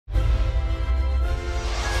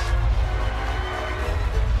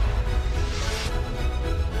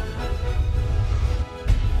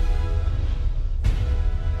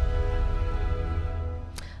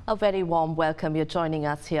A very warm welcome. You're joining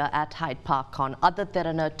us here at Hyde Park on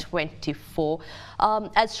DERANA 24.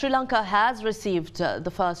 As Sri Lanka has received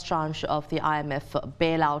the first tranche of the IMF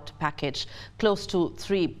bailout package, close to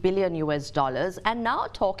 $3 billion US, and now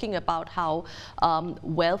talking about how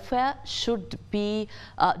welfare should be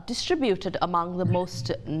distributed among the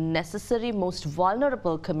most necessary, most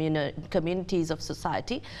vulnerable communities of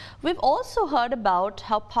society. We've also heard about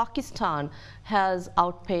how Pakistan has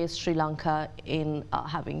outpaced Sri Lanka in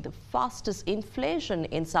having the fastest inflation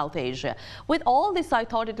in South Asia. With all this, I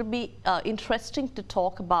thought it would be interesting to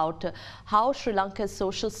talk about how Sri Lanka's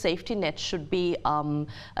social safety net should be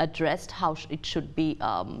addressed, how it should be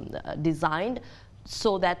designed,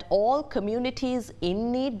 so that all communities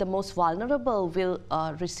in need, the most vulnerable, will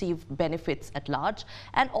receive benefits at large,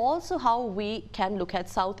 and also how we can look at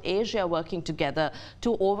South Asia working together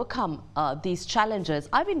to overcome these challenges.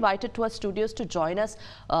 I've invited to our studios to join us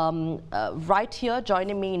right here,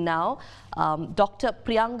 joining me now, Dr.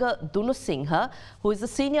 Priyanga Dunusinghe, who is a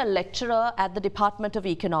senior lecturer at the Department of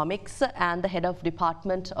Economics and the head of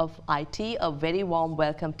Department of IT. A very warm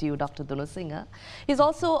welcome to you, Dr. Dunusinghe. He's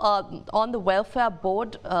also on the Welfare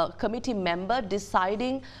Board committee member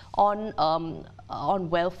deciding on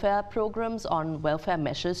welfare programs, on welfare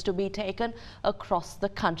measures to be taken across the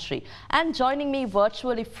country. And joining me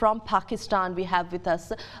virtually from Pakistan, we have with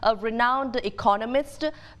us a renowned economist,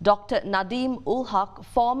 Dr. Nadeem Haque,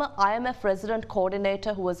 former IMF resident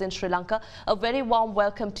coordinator who was in Sri Lanka. A very warm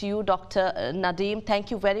welcome to you, Dr. Nadeem.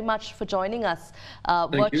 Thank you very much for joining us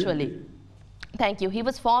virtually. Thank you. He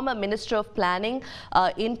was former Minister of Planning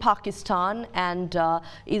in Pakistan and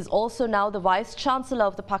is also now the Vice Chancellor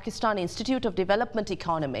of the Pakistan Institute of Development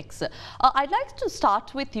Economics. I'd like to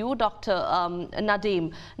start with you, Dr.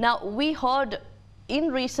 Nadeem. Now, we heard in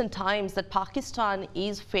recent times that Pakistan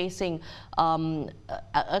is facing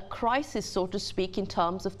a crisis, so to speak, in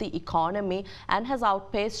terms of the economy and has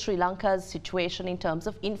outpaced Sri Lanka's situation in terms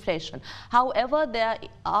of inflation. However, there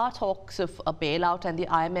are talks of a bailout, and the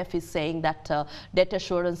IMF is saying that debt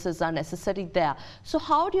assurances are necessary there. So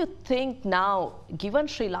how do you think now, given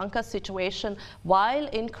Sri Lanka's situation, while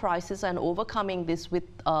in crisis and overcoming this with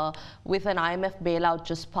an IMF bailout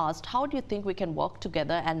just passed, how do you think we can work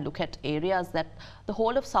together and look at areas that the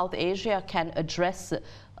whole of South Asia can address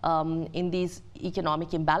in these economic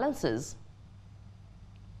imbalances?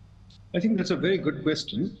 I think that's a very good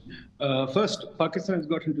question. First, Pakistan has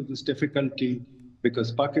got into this difficulty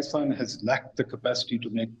because Pakistan has lacked the capacity to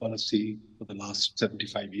make policy for the last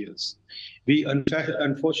 75 years. We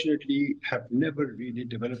unfortunately have never really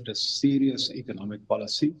developed a serious economic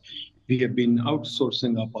policy. We have been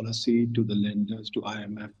outsourcing our policy to the lenders, to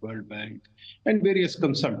IMF, World Bank, and various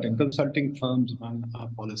consulting firms run our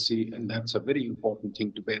policy, and that's a very important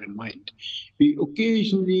thing to bear in mind. We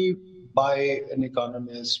occasionally buy an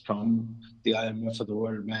economist from the IMF or the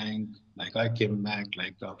World Bank, like I came back,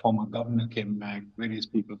 like our former governor came back, various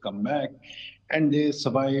people come back, and they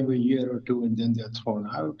survive a year or two, and then they're thrown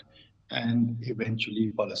out. And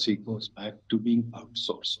eventually policy goes back to being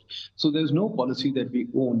outsourced. So there's no policy that we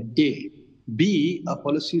own, A. B, our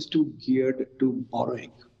policy is too geared to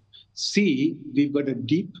borrowing. C, we've got a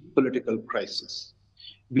deep political crisis.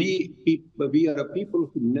 We are a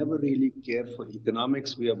people who never really care for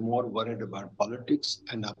economics. We are more worried about politics,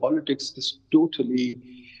 and our politics is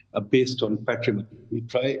totally based on patrimony. We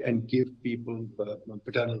try and give people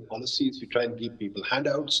paternal policies. We try and give people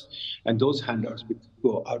handouts, and those handouts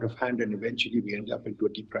go out of hand, and eventually we end up into a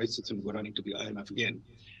deep crisis and we're running to the IMF again.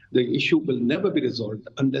 The issue will never be resolved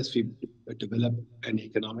unless we develop an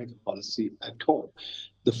economic policy at home.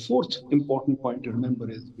 The fourth important point to remember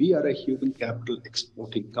is we are a human capital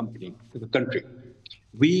exporting company to the country.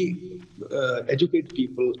 We educate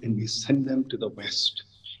people and we send them to the West.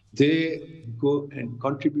 They go and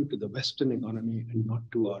contribute to the Western economy and not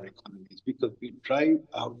to our economies, because we drive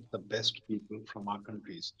out the best people from our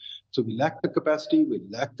countries. So we lack the capacity,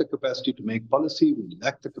 to make policy, we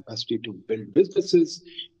lack the capacity to build businesses,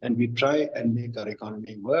 and we try and make our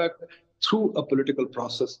economy work through a political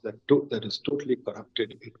process that is totally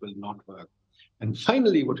corrupted. It will not work. And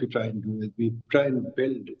finally, what we try and do is we try and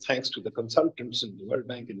build, thanks to the consultants in the World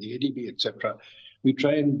Bank and the ADB, etc., we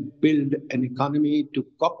try and build an economy to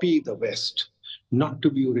copy the West, not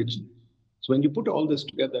to be original. So when you put all this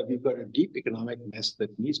together, we've got a deep economic mess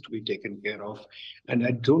that needs to be taken care of. And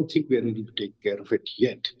I don't think we're ready to take care of it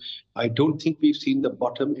yet. I don't think we've seen the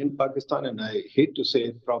bottom in Pakistan, and I hate to say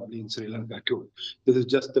it, probably in Sri Lanka too. This is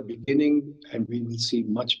just the beginning, and we will see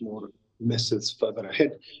much more messes further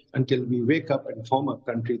ahead until we wake up and form a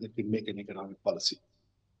country that can make an economic policy.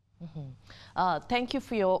 Thank you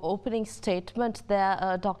for your opening statement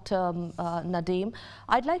there, Dr. Nadeem.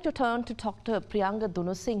 I'd like to turn to Dr. Priyanga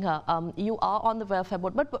Dunusinghe. You are on the welfare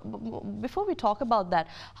board, but before we talk about that,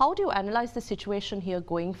 how do you analyze the situation here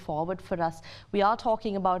going forward for us? We are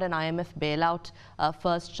talking about an IMF bailout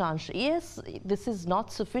first tranche. Yes, this is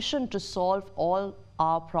not sufficient to solve all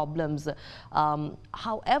our problems.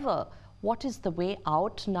 However, what is the way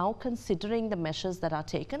out now, considering the measures that are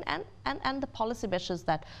taken and the policy measures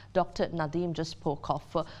that Dr. Nadeem just spoke of?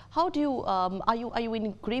 How do you, are you in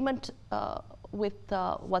agreement with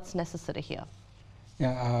what's necessary here?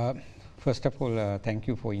 Yeah, first of all, thank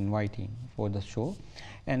you for inviting for the show.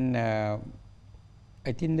 And I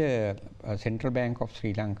think the Central Bank of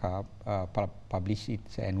Sri Lanka published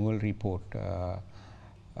its annual report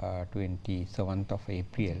 27th of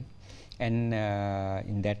April. And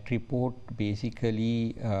in that report,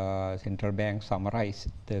 basically, Central Bank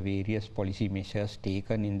summarized the various policy measures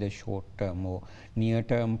taken in the short term or near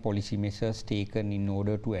term policy measures taken in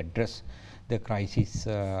order to address the crisis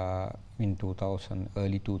in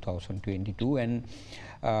early 2022, and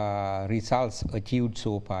results achieved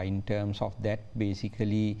so far. In terms of that,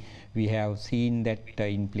 basically, we have seen that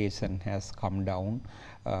inflation has come down.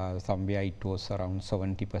 Somewhere it was around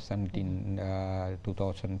 70% in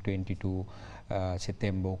 2022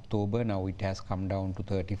 September, October. Now it has come down to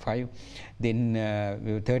 35. Then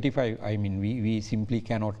 35, I mean, we simply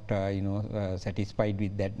cannot satisfied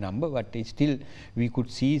with that number, but still we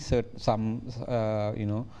could see some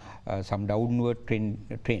some downward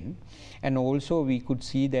trend, and also we could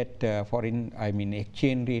see that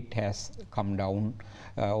exchange rate has come down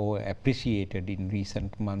or appreciated in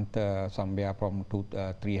recent month, somewhere from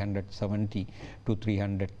 370 to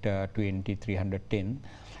 320, 310.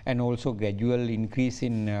 And also gradual increase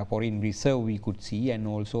in foreign reserve we could see, and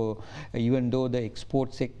also even though the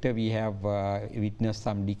export sector we have witnessed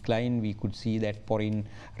some decline, we could see that foreign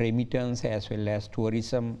remittance as well as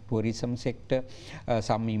tourism sector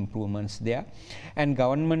some improvements there. And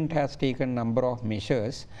government has taken number of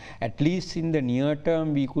measures. At least in the near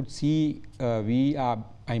term we could see we are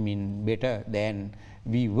better than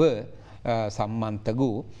we were some month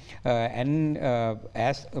ago, and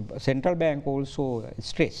as central bank also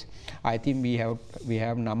stress, I think we have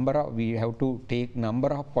to take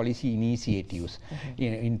number of policy initiatives.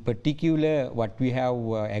 In particular, what we have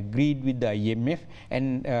agreed with the IMF,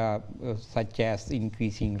 and such as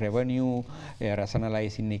increasing revenue,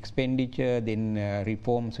 rationalizing expenditure, then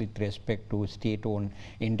reforms with respect to state-owned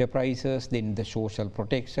enterprises, then the social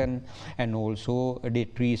protection, and also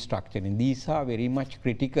debt restructuring. These are very much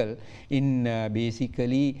critical in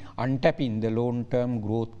basically untapping the long-term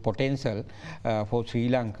growth potential for Sri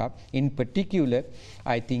Lanka. In particular,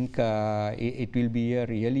 I think it will be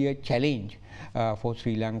really a challenge for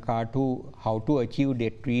Sri Lanka to how to achieve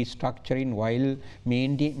debt restructuring while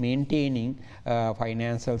maintaining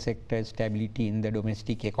financial sector stability in the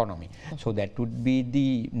domestic economy. So that would be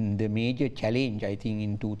the major challenge, I think,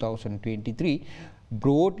 in 2023.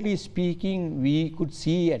 Broadly speaking, we could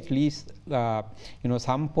see at least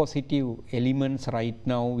some positive elements right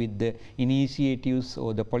now with the initiatives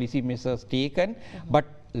or the policy measures taken, but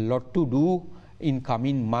a lot to do in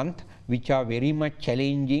coming month, which are very much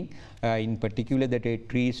challenging, in particular the debt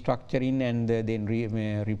restructuring and then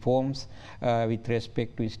reforms with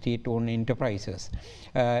respect to state-owned enterprises.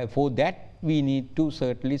 For that, we need to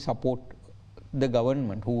certainly support the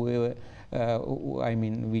government, whoever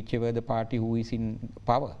whichever the party who is in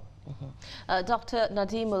power. Dr.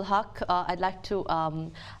 Nadeem Haque, I'd like to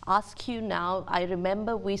ask you now. I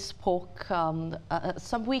remember we spoke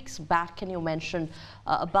some weeks back, and you mentioned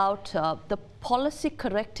about the policy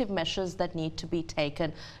corrective measures that need to be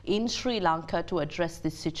taken in Sri Lanka to address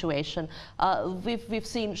this situation. We've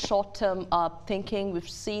seen short-term thinking. We've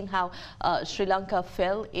seen how Sri Lanka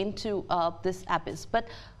fell into this abyss. But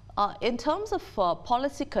in terms of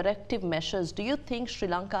policy corrective measures, do you think Sri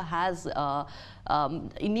Lanka has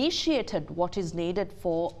initiated what is needed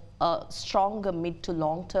for stronger mid to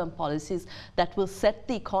long-term policies that will set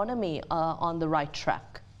the economy on the right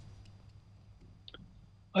track?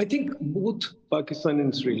 I think both Pakistan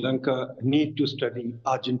and Sri Lanka need to study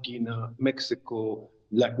Argentina, Mexico,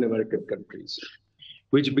 Latin American countries,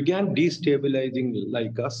 which began destabilizing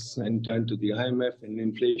like us and turned to the IMF, and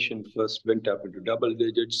inflation first went up into double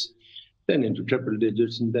digits, then into triple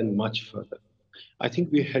digits, and then much further. I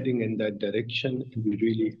think we're heading in that direction, and we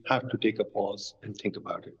really have to take a pause and think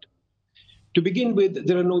about it. To begin with,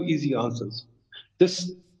 there are no easy answers.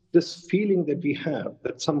 This feeling that we have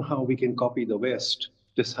that somehow we can copy the West,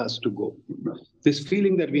 this has to go. This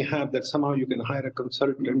feeling that we have that somehow you can hire a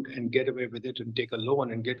consultant and get away with it and take a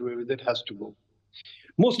loan and get away with it has to go.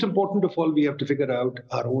 Most important of all, we have to figure out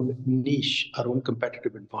our own niche, our own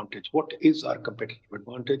competitive advantage. What is our competitive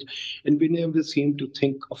advantage? And we never seem to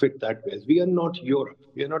think of it that way. We are not Europe.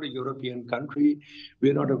 We are not a European country.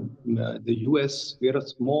 We are not the US. We are a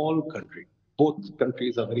small country. Both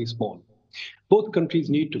countries are very small. Both countries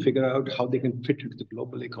need to figure out how they can fit into the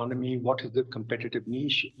global economy. What is their competitive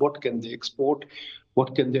niche? What can they export?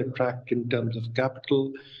 What can they attract in terms of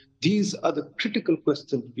capital? These are the critical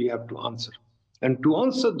questions we have to answer. And to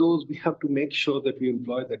answer those, we have to make sure that we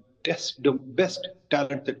employ the best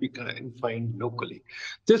talent that we can find locally.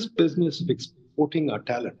 This business of exporting our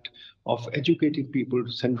talent, of educating people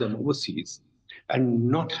to send them overseas, and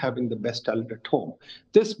not having the best talent at home.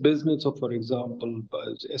 This business of, for example,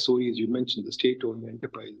 SOEs, you mentioned the state-owned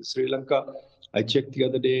enterprises. Sri Lanka, I checked the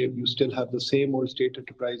other day, you still have the same old state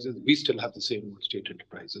enterprises. We still have the same old state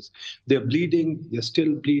enterprises. They're bleeding, they're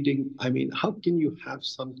still bleeding. I mean, how can you have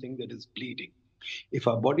something that is bleeding? If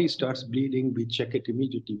our body starts bleeding, we check it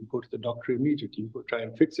immediately. We go to the doctor immediately. We go try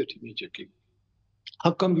and fix it immediately. How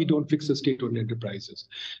come we don't fix the state-owned enterprises?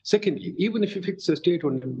 Secondly, even if you fix the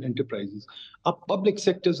state-owned enterprises, our public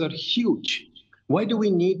sectors are huge. Why do we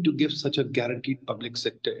need to give such a guaranteed public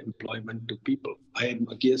sector employment to people? I am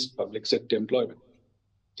against public sector employment.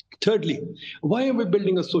 Thirdly, why are we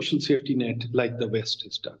building a social safety net like the West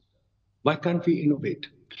has done? Why can't we innovate?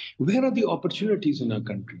 Where are the opportunities in our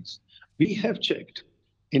countries? We have checked.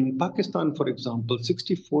 In Pakistan, for example,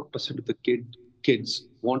 64% of the kids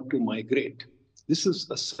want to migrate. This is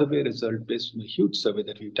a survey result based on a huge survey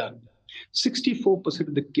that we've done. 64%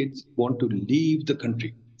 of the kids want to leave the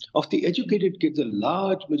country. Of the educated kids, a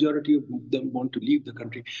large majority of them want to leave the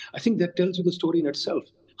country. I think that tells you the story in itself.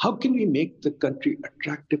 How can we make the country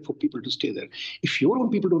attractive for people to stay there? If your own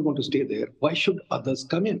people don't want to stay there, why should others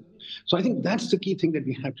come in? So I think that's the key thing that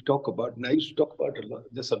we have to talk about. And I used to talk about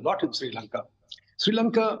this a lot in Sri Lanka. Sri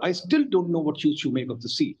Lanka, I still don't know what use you make of the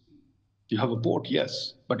sea. You have a port,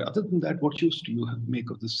 yes. But other than that, what use do you make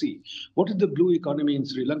of the sea? What is the blue economy in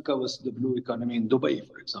Sri Lanka versus the blue economy in Dubai,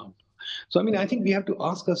 for example? So, I mean, I think we have to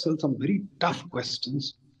ask ourselves some very tough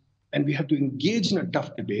questions, and we have to engage in a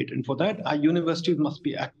tough debate. And for that, our universities must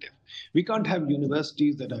be active. We can't have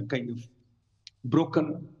universities that are kind of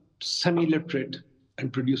broken, semi-literate,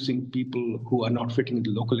 and producing people who are not fitting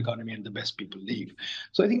into the local economy, and the best people leave.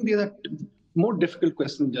 So I think these are more difficult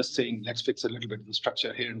questions than just saying, let's fix a little bit of the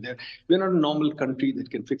structure here and there. We're not a normal country that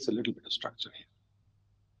can fix a little bit of structure here.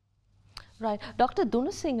 Right. Dr.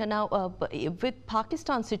 Dunusinghe, now with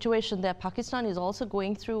Pakistan's situation there, Pakistan is also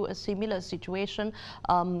going through a similar situation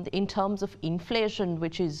in terms of inflation,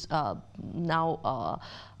 which is now,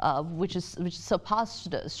 which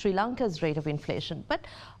surpassed Sri Lanka's rate of inflation. But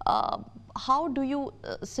how do you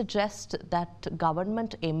suggest that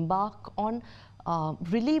government embark on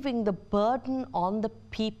relieving the burden on the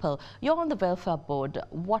people? You're on the welfare board.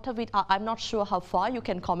 What are we, I'm not sure how far you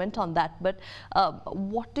can comment on that, but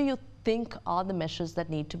what do you think are the measures that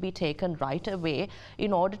need to be taken right away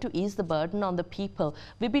in order to ease the burden on the people?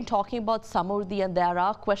 We've been talking about Samurdhi, and there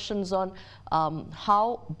are questions on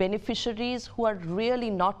how beneficiaries who are really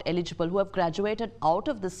not eligible, who have graduated out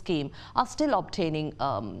of the scheme, are still obtaining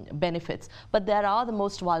benefits. But there are the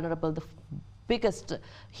most vulnerable, the biggest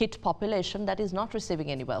hit population that is not receiving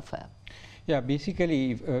any welfare. Yeah,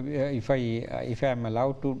 basically, if I am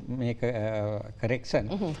allowed to make a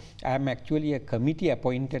correction, I am actually a committee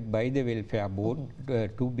appointed by the Welfare Board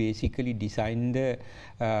to basically design the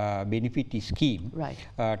benefit scheme, right,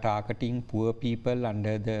 targeting poor people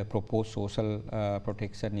under the proposed social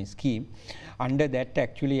protection scheme. Under that,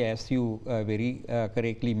 actually, as you very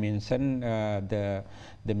correctly mentioned, the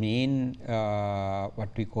main what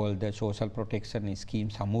we call the social protection scheme,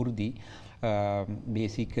 Samurdhi,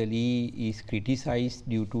 basically is criticized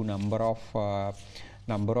due to number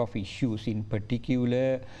of issues. In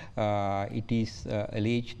particular, it is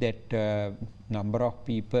alleged that number of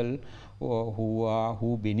people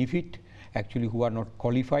who benefit, actually who are not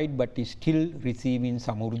qualified but is still receiving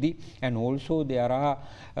Samurdhi, and also there are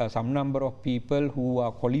some number of people who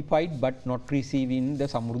are qualified but not receiving the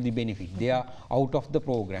Samurdhi benefit. They are out of the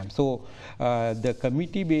program. So the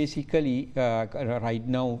committee basically right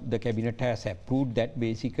now the cabinet has approved that,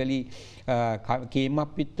 basically came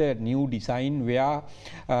up with a new design where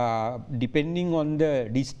depending on the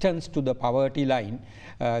distance to the poverty line,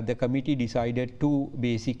 the committee decided to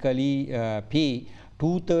basically pay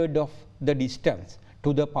 2/3 of the distance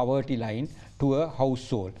to the poverty line to a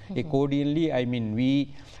household. Accordingly, I mean,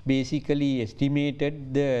 we basically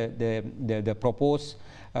estimated the proposed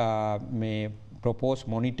proposed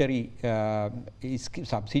monetary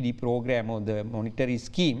subsidy program or the monetary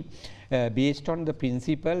scheme based on the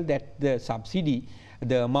principle that the subsidy,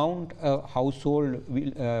 the amount a household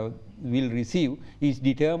will receive is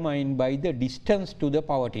determined by the distance to the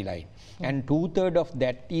poverty line, and 2/3 of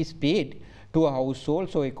that is paid to a household.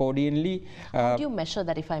 So accordingly, how do you measure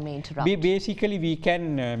that, if I may interrupt? Basically, we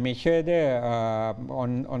can measure the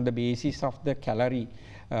on the basis of the calorie.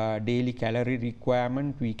 Daily calorie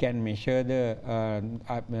requirement. We can measure the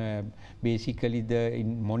basically the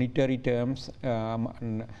in monetary terms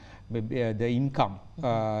the income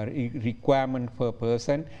requirement per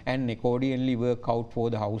person, and accordingly work out for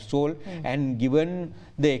the household. And given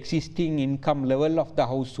the existing income level of the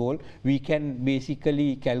household, we can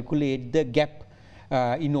basically calculate the gap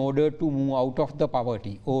in order to move out of the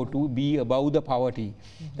poverty or to be above the poverty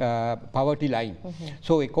line.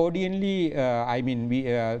 So accordingly, I mean,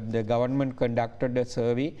 the government conducted a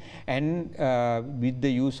survey, and with the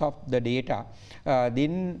use of the data,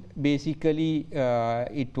 then basically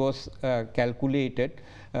it was calculated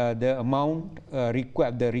the amount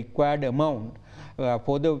the required amount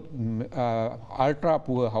for the ultra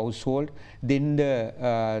poor household, then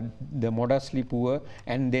the modestly poor,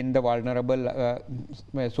 and then the vulnerable,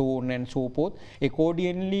 so on and so forth.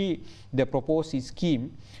 Accordingly, the proposed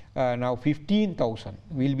scheme now 15,000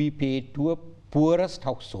 will be paid to a poorest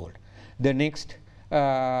household. The next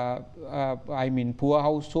I mean poor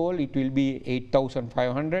household, it will be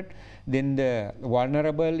 8,500. Then the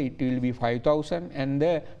vulnerable, it will be 5,000, and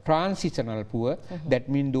the transitional poor, that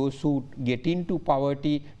means those who get into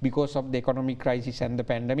poverty because of the economic crisis and the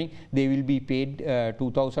pandemic, they will be paid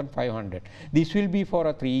 2,500. This will be for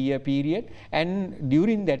a 3-year period, and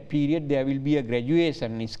during that period there will be a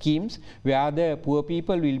graduation schemes where the poor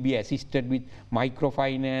people will be assisted with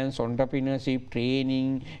microfinance, entrepreneurship,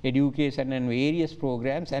 training, education, and various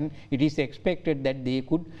programs, and it is expected that they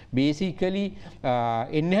could basically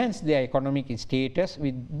enhance their economic status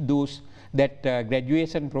with those that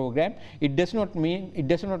graduation program. It does not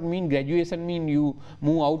mean graduation mean you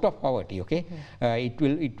move out of poverty. Okay,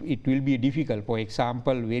 it will be difficult. For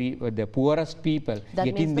example, the poorest people, that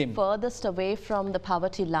getting means them the furthest away from the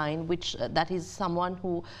poverty line, which that is someone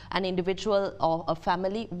who, an individual or a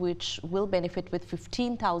family which will benefit with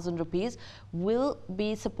 15,000 rupees, will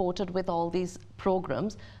be supported with all these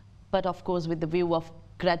programs, but of course with the view of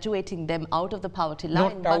graduating them out of the poverty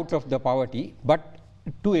line. Not out of the poverty, but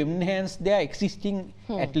to enhance their existing,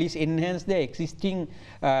 at least enhance their existing,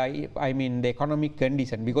 I mean the economic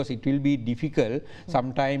condition, because it will be difficult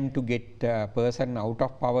sometime to get a person out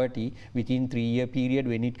of poverty within 3-year period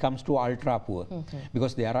when it comes to ultra poor,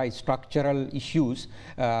 because there are structural issues.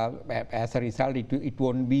 As a result, it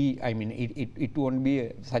won't be, I mean it won't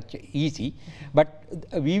be such easy, but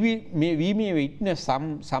we may witness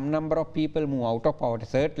some number of people move out of poverty,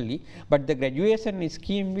 certainly, but the graduation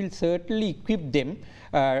scheme will certainly equip them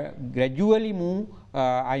gradually move,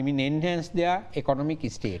 I mean enhance their economic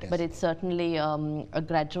status. But it's certainly a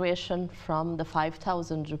graduation from the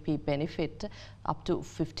 5,000 rupee benefit up to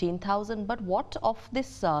 15,000. But what of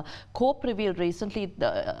this COPE revealed recently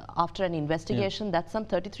after an investigation that some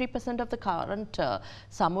 33% of the current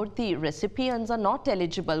Samurdhi recipients are not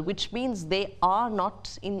eligible, which means they are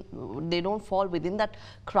not in, they don't fall within that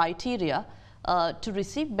criteria to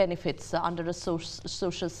receive benefits under a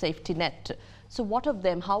social safety net. So what of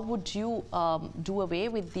them? How would you do away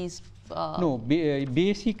with these? No,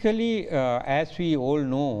 basically, as we all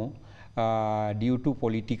know, due to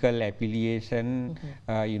political affiliation,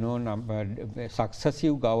 you know,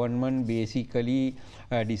 successive government basically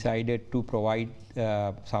decided to provide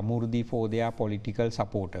Samurdhi for their political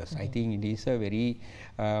supporters. I think it is a very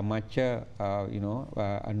much you know,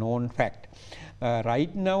 a known fact.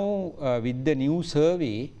 Right now, with the new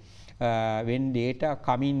survey, when data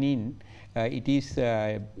coming in, it is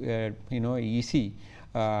you know, easy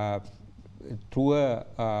through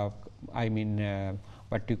a I mean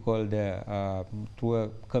what you call the through a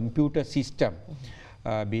computer system.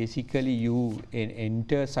 Basically you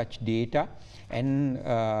enter such data, and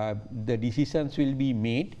the decisions will be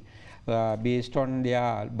made based on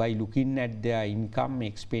their, by looking at their income,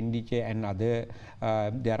 expenditure, and other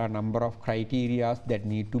there are a number of criteria that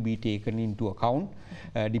need to be taken into account.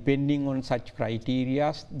 Depending on such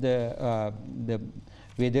criteria,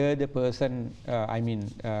 whether the person I mean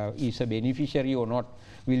is a beneficiary or not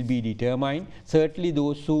will be determined. Certainly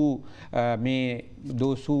those who I mean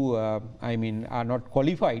are not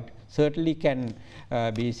qualified, certainly can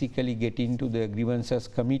basically get into the grievances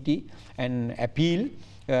committee and appeal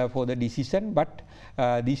for the decision. But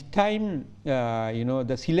this time,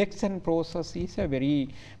 the selection process is a very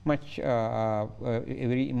much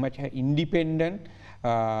independent.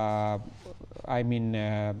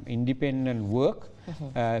 Independent work,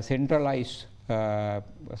 centralized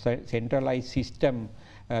system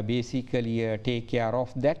basically take care of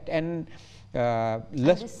that, and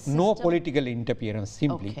no political interference,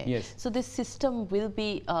 simply. Okay. Yes. So this system will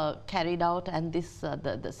be carried out, and this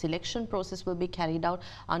the selection process will be carried out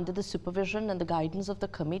under the supervision and the guidance of the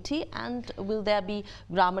committee. And will there be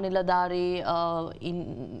Grama Niladhari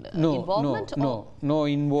involvement? No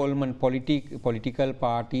involvement. Political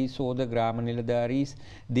parties or the Grama Niladharis,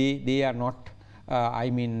 they are not.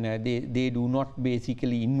 They do not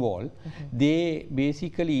basically involve. They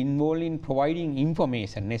basically involve in providing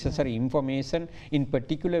information, necessary information, in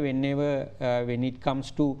particular when it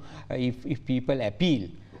comes to if people appeal.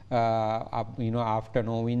 After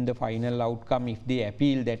knowing the final outcome, if they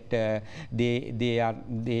appeal that they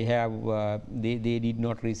did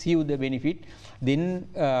not receive the benefit, then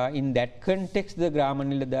in that context the Grama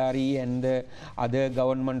Niladhari and the other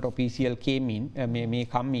government official may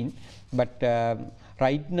come in. But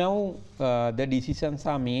right now the decisions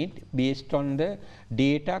are made based on the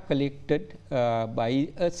data collected by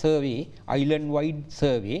a survey, island-wide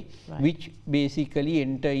survey, which basically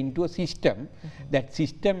enter into a system. That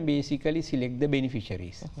system basically select the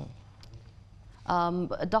beneficiaries.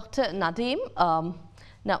 Dr. Nadeem,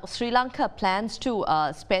 now Sri Lanka plans to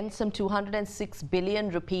spend some 206 billion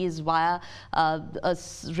rupees via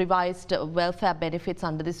revised welfare benefits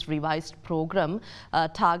under this revised program,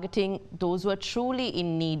 targeting those who are truly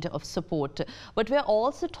in need of support. But we're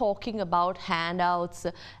also talking about handouts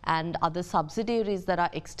and other subsidiaries that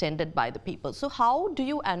are extended by the people. So how do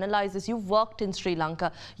you analyze this? You've worked in Sri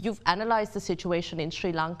Lanka, you've analyzed the situation in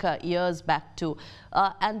Sri Lanka years back too,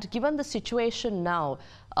 and given the situation now,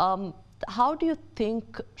 how do you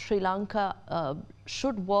think Sri Lanka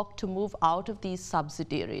should work to move out of these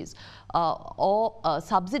subsidiaries or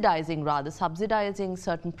subsidizing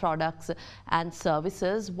certain products and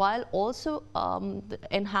services, while also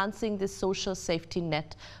enhancing this social safety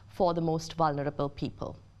net for the most vulnerable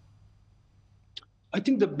people? I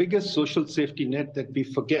think the biggest social safety net that we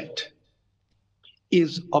forget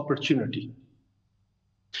is opportunity.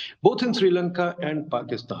 Both in Sri Lanka and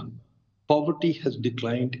Pakistan, poverty has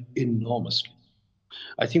declined enormously.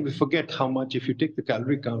 I think we forget how much, if you take the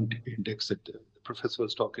calorie count index that the professor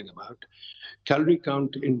was talking about, calorie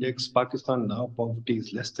count index, Pakistan now, poverty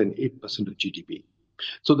is less than 8% of GDP.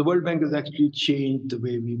 So the World Bank has actually changed the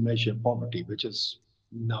way we measure poverty, which is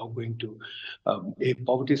now going to a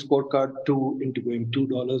poverty scorecard into going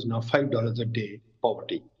 $2, now $5 a day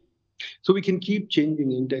poverty. So we can keep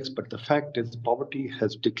changing index, but the fact is poverty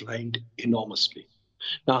has declined enormously.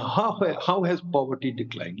 Now, how has poverty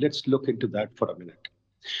declined? Let's look into that for a minute.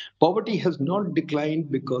 Poverty has not declined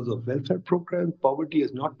because of welfare programs. Poverty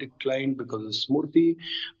has not declined because of Smurti.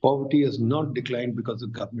 Poverty has not declined because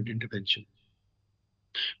of government intervention.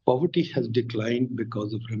 Poverty has declined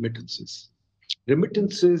because of remittances.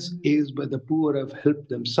 Remittances is where the poor have helped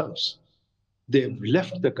themselves. They've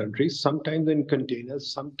left the country, sometimes in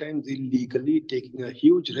containers, sometimes illegally, taking a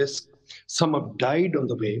huge risk. Some have died on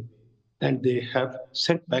the way, and they have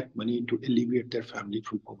sent back money to alleviate their family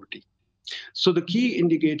from poverty. So the key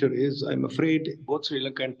indicator is, I'm afraid both Sri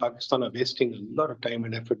Lanka and Pakistan are wasting a lot of time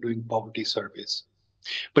and effort doing poverty surveys.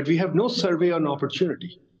 But we have no survey on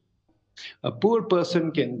opportunity. A poor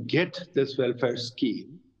person can get this welfare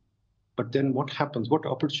scheme, but then what happens? What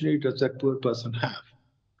opportunity does that poor person have?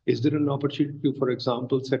 Is there an opportunity to, for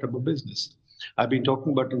example, set up a business? I've been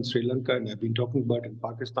talking about in Sri Lanka, and I've been talking about in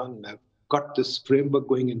Pakistan, and I've got this framework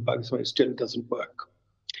going in Pakistan, it still doesn't work.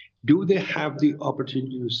 Do they have the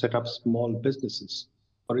opportunity to set up small businesses?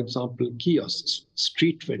 For example, kiosks,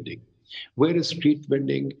 street vending. Where is street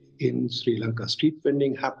vending in Sri Lanka? Street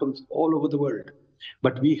vending happens all over the world,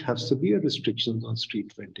 but we have severe restrictions on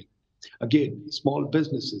street vending. Again, small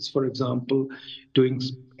businesses, for example, doing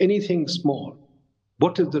anything small.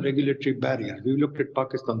 What is the regulatory barrier? We looked at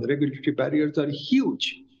Pakistan. The regulatory barriers are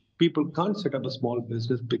huge. People can't set up a small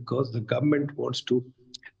business because the government wants to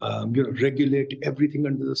regulate everything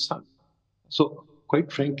under the sun. So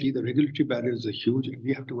quite frankly, the regulatory barriers are huge, and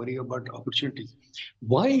we have to worry about opportunities.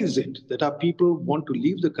 Why is it that our people want to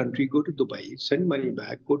leave the country, go to Dubai, send money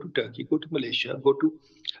back, go to Turkey, go to Malaysia,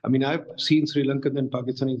 I've seen Sri Lankans and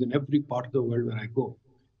Pakistanis in every part of the world where I go.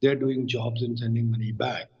 They're doing jobs and sending money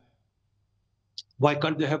back. Why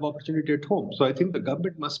can't they have opportunity at home? So I think the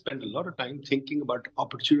government must spend a lot of time thinking about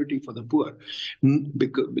opportunity for the poor,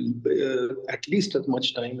 because, at least as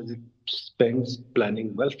much time as it spends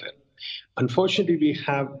planning welfare. Unfortunately, we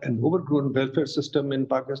have an overgrown welfare system in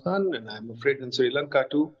Pakistan, and I'm afraid in Sri Lanka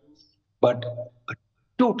too, but a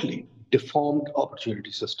totally deformed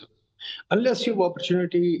opportunity system. Unless you have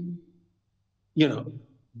opportunity, you know,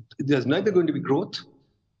 there's neither going to be growth,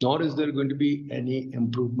 nor is there going to be any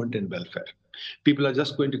improvement in welfare. People are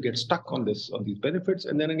just going to get stuck on these benefits.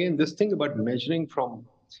 And then again, this thing about measuring from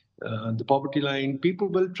the poverty line, people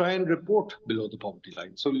will try and report below the poverty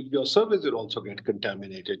line. So your surveys will also get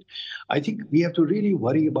contaminated. I think we have to really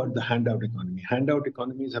worry about the handout economy. Handout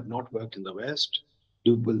economies have not worked in the West.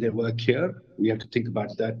 Will they work here? We have to think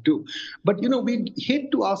about that too. But we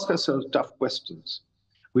hate to ask ourselves tough questions.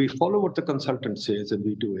 We follow what the consultant says and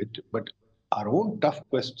we do it, but our own tough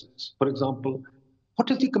questions. For example, what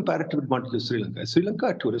is the comparative advantage of Sri Lanka? Is Sri Lanka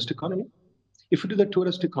a tourist economy? If it is a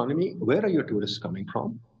tourist economy, where are your tourists coming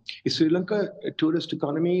from? Is Sri Lanka a tourist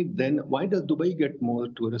economy? Then why does Dubai get more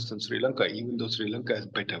tourists than Sri Lanka, even though Sri Lanka has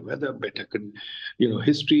better weather, better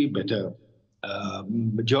history, better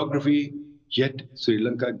geography? Yet Sri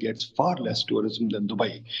Lanka gets far less tourism than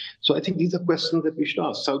Dubai. So I think these are questions that we should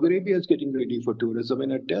ask. Saudi Arabia is getting ready for tourism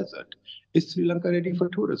in a desert. Is Sri Lanka ready for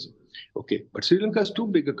tourism? Okay, but Sri Lanka is too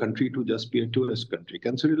big a country to just be a tourist country.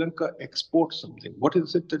 Can Sri Lanka export something? What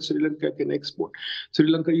is it that Sri Lanka can export? Sri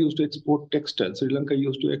Lanka used to export textiles. Sri Lanka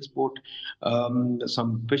used to export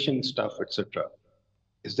some fishing stuff, etc.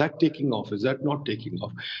 Is that taking off? Is that not taking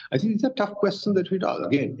off? I think these are tough questions that we'd ask.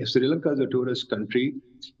 Again, if Sri Lanka is a tourist country,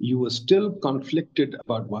 you were still conflicted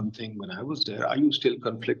about one thing when I was there. Are you still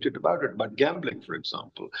conflicted about it? About gambling, for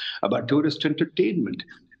example, about tourist entertainment.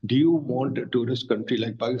 Do you want a tourist country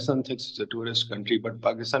like Pakistan thinks it's a tourist country, but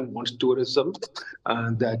Pakistan wants tourism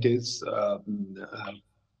that is,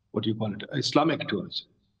 what do you call it, Islamic tourism.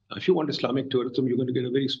 If you want Islamic tourism, you're going to get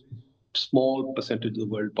a very small percentage of the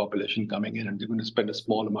world population coming in and they're going to spend a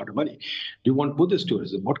small amount of money. Do you want Buddhist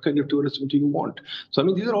tourism? What kind of tourism do you want? So, I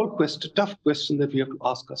mean, these are all tough questions that we have to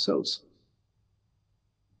ask ourselves.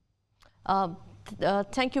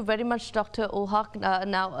 Thank you very much, Dr. Haque.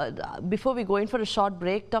 Before we go in for a short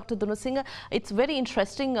break, Dr. Dunusinghe, it's very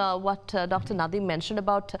interesting what Dr. Nadeem mentioned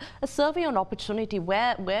about a survey on opportunity.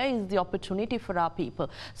 Where is the opportunity for our people?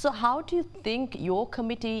 So how do you think your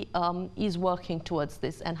committee is working towards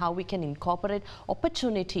this and how we can incorporate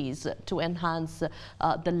opportunities to enhance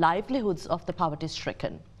the livelihoods of the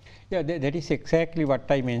poverty-stricken? Yeah, that is exactly what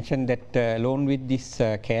I mentioned, that along with this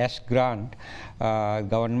cash grant,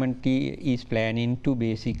 government is planning to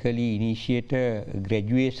basically initiate a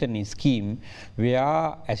graduation scheme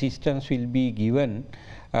where assistance will be given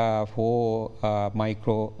for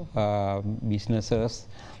micro businesses,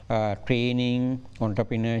 training,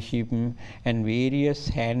 entrepreneurship, and various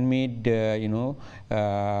handmade,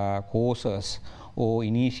 courses or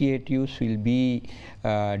initiatives will be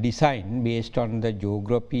designed based on the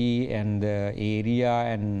geography and the area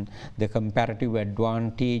and the comparative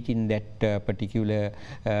advantage in that particular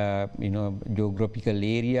geographical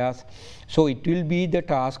areas. So it will be the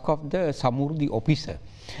task of the Samurdhi officer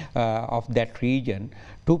of that region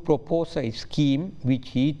to propose a scheme which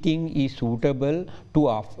he thinks is suitable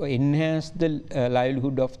to enhance the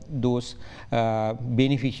livelihood of those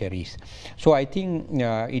beneficiaries. So I think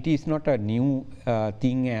it is not a new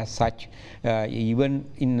thing as such. Even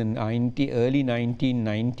in the early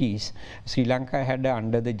 1990s, Sri Lanka had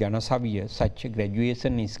under the Janasavya such a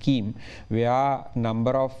graduation scheme where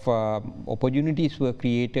number of opportunities were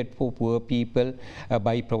created for poor people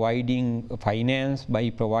by providing finance,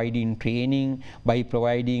 by providing training, by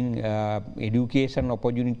providing education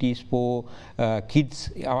opportunities for kids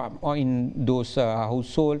in those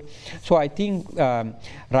households. So I think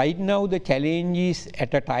right now the challenge is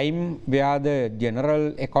at a time where the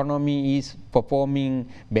general economy is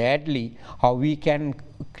performing badly, how we can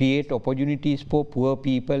create opportunities for poor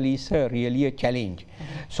people is really a challenge.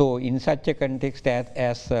 So in such a context,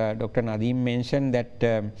 as Dr. Nadeem mentioned,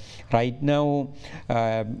 that right now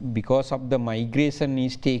because of the migration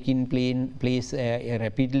is taking place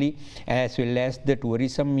rapidly, as well as the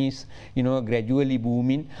tourism is gradually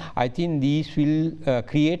booming, I think these will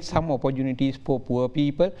create some opportunities for poor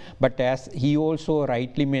people. But as he also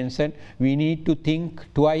rightly mentioned, we need to think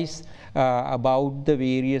twice about the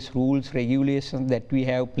various rules, regulations that we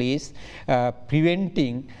have placed,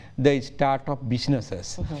 preventing the start of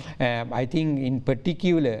businesses. I think in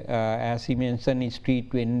particular, as he mentioned,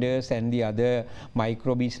 street vendors and the other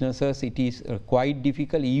micro businesses, it is quite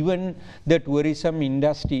difficult. Even the tourism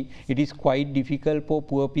industry, it is quite difficult for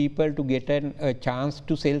poor people to get a chance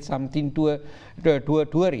to sell something to a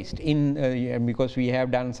tourist. Because we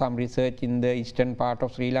have done some research in the eastern part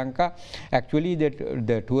of Sri Lanka. Actually,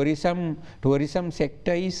 the tourism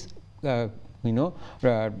sector is to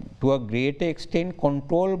a great extent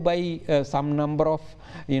controlled by some number of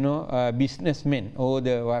businessmen or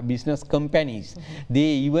the business companies. They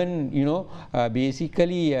even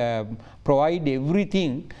basically provide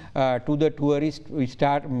everything to the tourist. We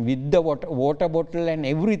start with the water bottle and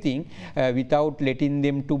everything without letting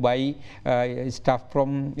them to buy stuff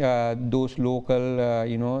from those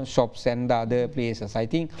local shops and the other places. I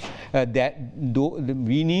think that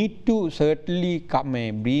we need to certainly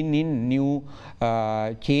bring in new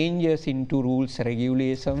changes into rules,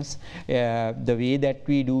 regulations, the way that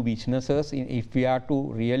we do businesses, if we are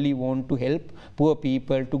to really want to help poor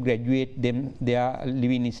people to graduate their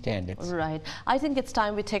living standards. Right. I think it's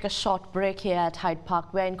time we take a short break here at Hyde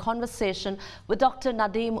Park. We're in conversation with Dr.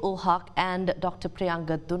 Nadeem Haque and Dr.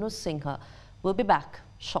 Priyanga Dunusinghe. We'll be back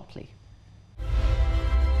shortly.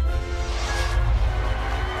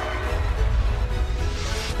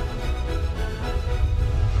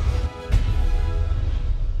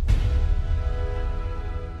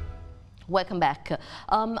 Welcome back.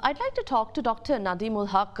 I'd like to talk to Dr. Nadeem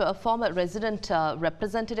Haque, a former resident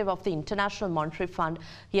representative of the International Monetary Fund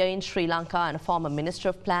here in Sri Lanka and a former Minister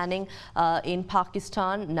of Planning in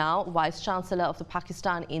Pakistan, now Vice Chancellor of the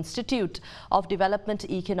Pakistan Institute of Development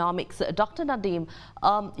Economics. Dr. Nadeem,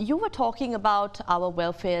 you were talking about our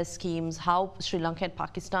welfare schemes, how Sri Lanka and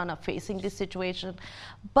Pakistan are facing this situation,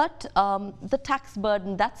 but the tax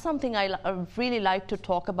burden, that's something I really like to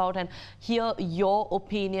talk about and hear your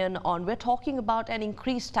opinion on. We're talking about an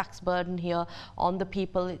increased tax burden here on the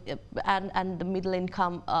people and the middle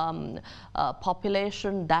income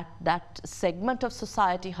population, that segment of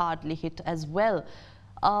society hardly hit as well.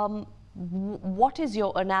 What is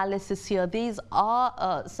your analysis here? These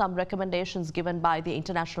are some recommendations given by the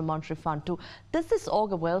International Monetary Fund too. Does this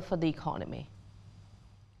augur well for the economy?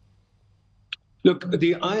 Look,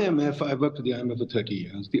 the IMF, I worked with the IMF for 30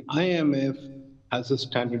 years. The IMF has a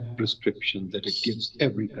standard prescription that it gives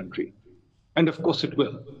every country. And of course it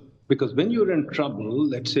will. Because when you're in trouble,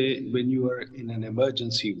 let's say when you are in an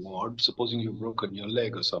emergency ward, supposing you've broken your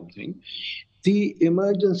leg or something, the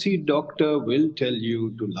emergency doctor will tell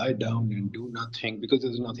you to lie down and do nothing because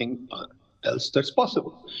there's nothing else that's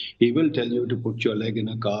possible. He will tell you to put your leg in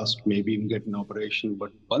a cast, maybe even get an operation.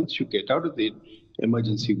 But once you get out of the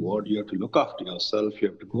emergency ward, you have to look after yourself, you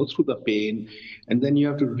have to go through the pain, and then you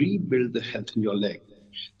have to rebuild the health in your leg.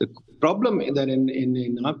 The problem that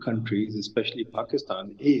in our countries, especially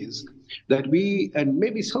Pakistan, is that we, and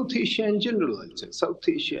maybe South Asia in general, I'd say, South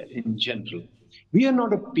Asia in general, we are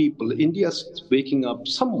not a people. India's waking up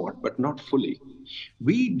somewhat, but not fully.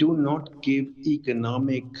 We do not give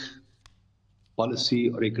economic policy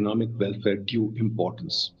or economic welfare due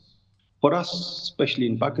importance. For us, especially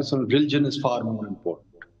in Pakistan, religion is far more important.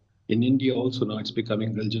 In India also now it's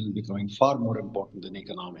becoming, religion is becoming far more important than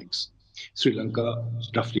economics. Sri Lanka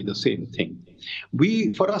is roughly the same thing.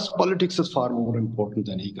 For us, politics is far more important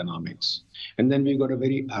than economics. And then we've got a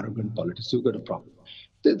very arrogant politics. We've got a problem.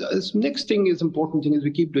 The next thing is important thing is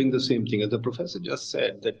we keep doing the same thing. As the professor just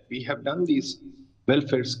said, that we have done these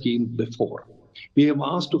welfare schemes before. We have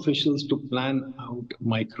asked officials to plan out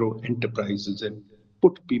micro enterprises and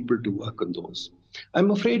put people to work on those.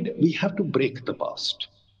 I'm afraid we have to break the past.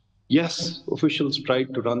 Yes, officials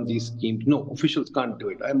tried to run these schemes. No, officials can't do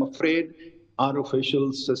it. I'm afraid our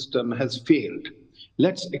official system has failed.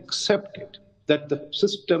 Let's accept it, that the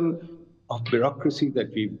system of bureaucracy that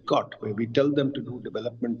we've got, where we tell them to do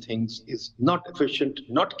development things, is not efficient,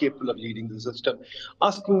 not capable of leading the system.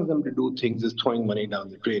 Asking them to do things is throwing money down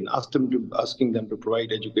the drain. Asking them to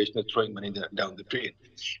provide education is throwing money down the drain.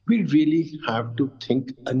 We really have to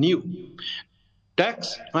think anew.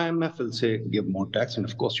 Tax, IMF will say, give more tax. And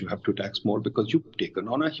of course, you have to tax more because you've taken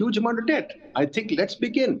on a huge amount of debt. I think let's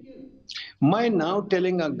begin. My now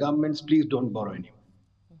telling our governments, please don't borrow anymore.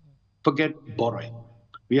 Forget borrowing.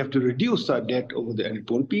 We have to reduce our debt over there. And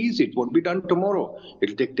it won't be easy. It won't be done tomorrow.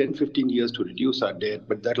 It'll take 10, 15 years to reduce our debt.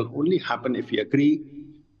 But that'll only happen if we agree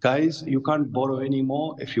Guys, you can't borrow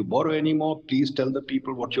anymore. If you borrow anymore, please tell the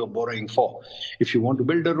people what you're borrowing for. If you want to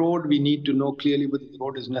build a road, we need to know clearly whether the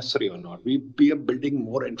road is necessary or not. We are building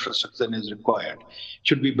more infrastructure than is required.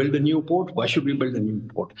 Should we build a new port? Why should we build a new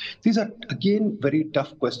port? These are, again, very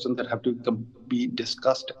tough questions that have to be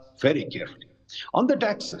discussed very carefully. On the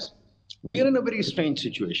taxes, we are in a very strange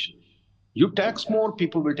situation. You tax more,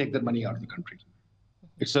 people will take their money out of the country.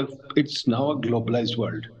 It's now a globalized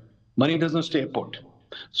world. Money doesn't stay put.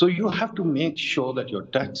 So you have to make sure that your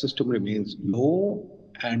tax system remains low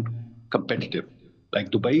and competitive. Like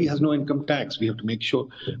Dubai has no income tax. We have to make sure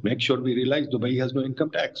we realize Dubai has no income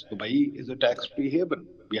tax. Dubai is a tax-free haven.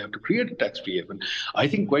 We have to create a tax-free haven. I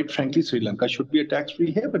think, quite frankly, Sri Lanka should be a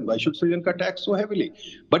tax-free haven. Why should Sri Lanka tax so heavily?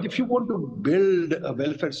 But if you want to build a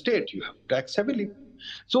welfare state, you have to tax heavily.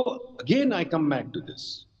 So again, I come back to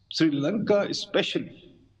this. Sri Lanka, especially,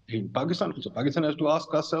 in Pakistan also. Pakistan has to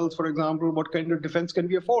ask ourselves, for example, what kind of defense can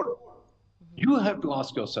we afford? You have to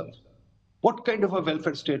ask yourself, what kind of a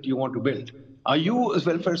welfare state you want to build? Are you a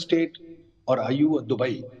welfare state or are you a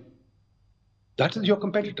Dubai? That is your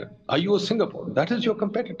competitor. Are you a Singapore? That is your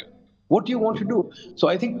competitor. What do you want to do? So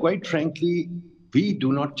I think, quite frankly, we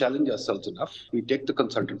do not challenge ourselves enough. We take the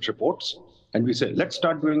consultant reports and we say, let's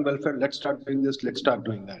start doing welfare, let's start doing this, let's start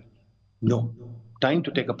doing that. No. Time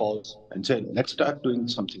to take a pause and say, let's start doing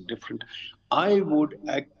something different. I would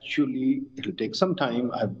actually, it'll take some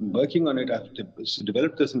time. I've been working on it. I've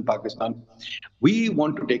developed this in Pakistan. We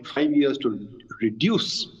want to take 5 years to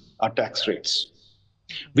reduce our tax rates.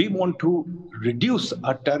 We want to reduce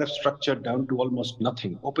our tariff structure down to almost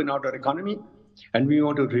nothing, open out our economy, and we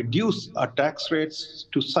want to reduce our tax rates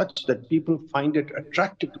to such that people find it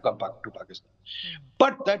attractive to come back to Pakistan.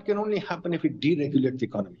 But that can only happen if we deregulate the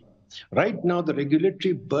economy. Right now, the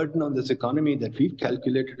regulatory burden on this economy that we've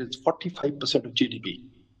calculated is 45% of GDP.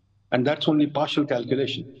 And that's only partial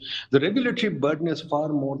calculation. The regulatory burden is far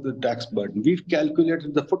more than the tax burden. We've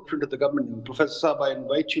calculated the footprint of the government. And Professor Saab, I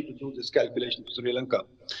invite you to do this calculation for Sri Lanka.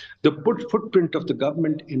 The footprint of the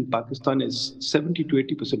government in Pakistan is 70 to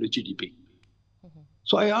 80% of GDP.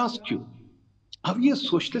 So I ask you, are we a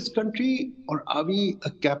socialist country or are we a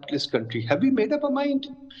capitalist country? Have we made up our mind?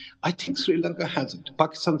 I think Sri Lanka hasn't.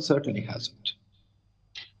 Pakistan certainly hasn't.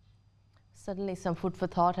 Certainly some food for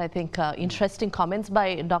thought. I think interesting comments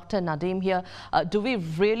by Dr. Nadeem here. Do we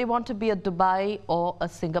really want to be a Dubai or a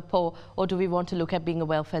Singapore, or do we want to look at being a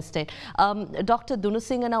welfare state? Dr.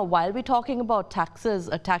 Dunusinghe, now while we're talking about taxes,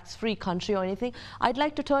 a tax-free country or anything, I'd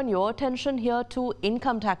like to turn your attention here to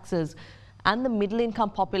income taxes and the middle-income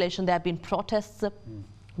population. There have been protests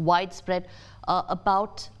widespread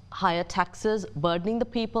about higher taxes burdening the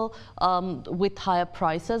people with higher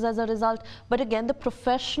prices as a result. But again, the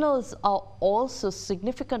professionals are also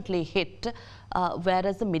significantly hit,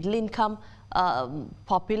 whereas the middle-income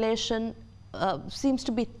population seems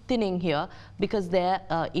to be thinning here because their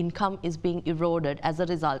income is being eroded as a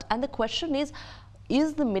result. And the question is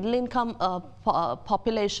the middle-income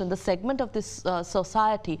population, the segment of this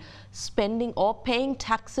society, spending or paying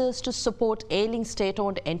taxes to support ailing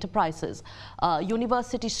state-owned enterprises?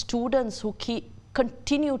 University students who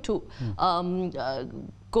continue to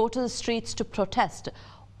go to the streets to protest?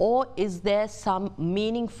 Or is there some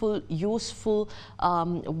meaningful, useful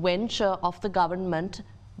venture of the government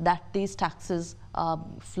that these taxes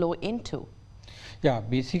flow into? Yeah,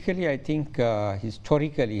 basically I think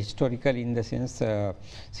historically in the sense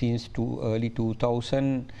since early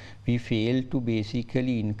 2000 we failed to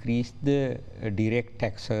basically increase the direct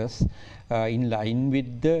taxes in line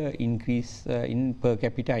with the increase in per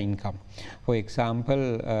capita income. For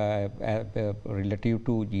example, relative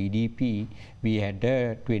to GDP, we had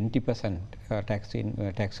a 20% tax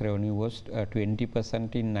revenue was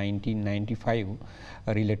 20% in 1995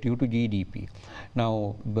 relative to GDP.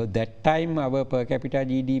 Now, that time our per capita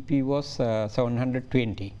GDP was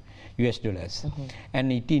 720 US dollars,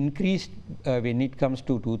 and it increased when it comes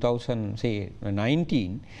to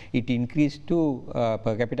 2019. It increased to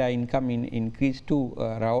per capita income increased to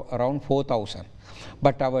around 4,000,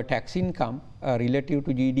 but our tax income relative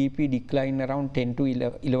to GDP declined around 10 to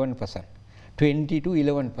 11%, 20 to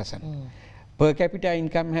 11%. Per capita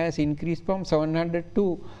income has increased from 700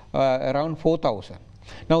 to around 4,000.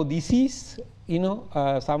 Now this is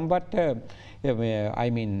somewhat I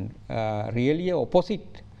mean really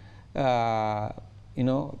opposite. It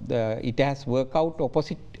has worked out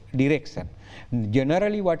opposite direction.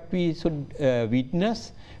 Generally, what we should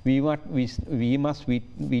witness, we must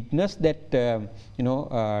witness that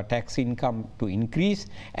tax income to increase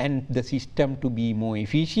and the system to be more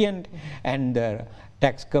efficient, and the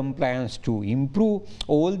tax compliance to improve.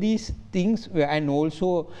 All these things, and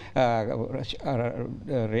also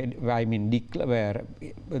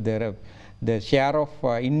the share of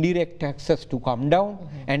indirect taxes to come down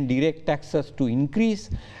and direct taxes to increase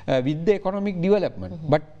with the economic development.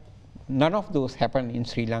 But none of those happen in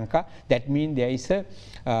Sri Lanka. That means there is a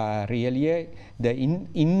really the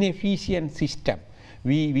inefficient system.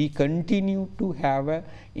 We continue to have an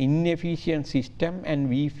inefficient system, and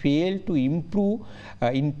we fail to improve,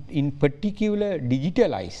 in particular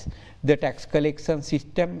digitalize the tax collection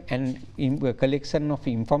system and collection of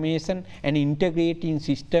information and integrating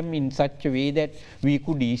system in such a way that we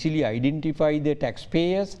could easily identify the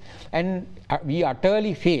taxpayers, and we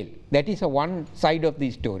utterly fail. That is one side of the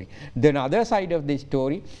story. The other side of the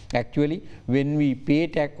story, actually, when we pay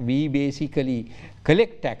tax, we basically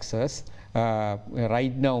collect taxes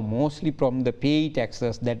right now mostly from the pay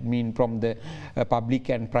taxes, that mean from the public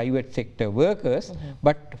and private sector workers,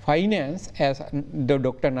 but finance, as the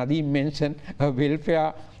Dr. Nadeem mentioned,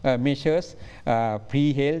 welfare measures,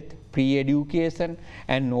 pre-health, pre-education,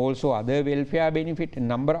 and also other welfare benefit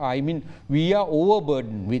number. I mean, we are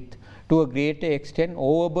overburdened with, to a greater extent,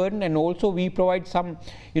 overburdened, and also we provide some,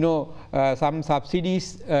 some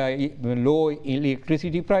subsidies, low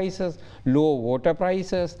electricity prices, low water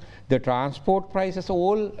prices, the transport prices,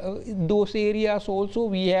 all those areas also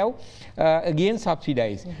we have again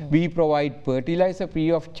subsidized. We provide fertilizer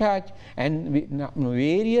free of charge, and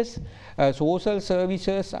various social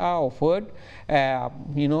services are offered,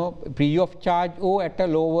 free of charge or at a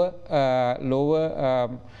lower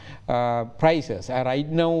prices. Right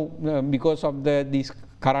now, because of this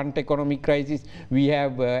current economic crisis, we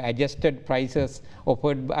have adjusted prices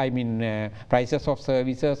offered, prices of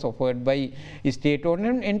services offered by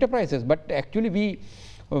state-owned enterprises. But actually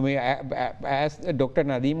as Dr.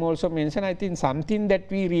 Nadeem also mentioned, I think something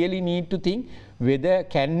that we really need to think, whether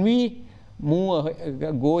can we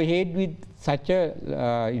go ahead with such a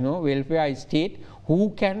welfare state,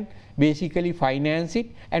 who can basically finance it,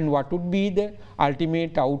 and what would be the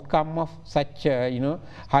ultimate outcome of such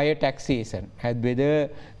higher taxation, and whether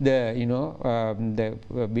the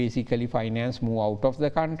basically finance move out of the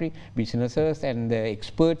country, businesses and the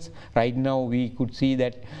experts. Right now we could see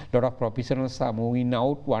that a lot of professionals are moving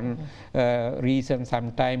out. One reason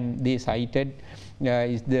sometime they cited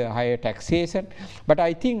is the higher taxation. But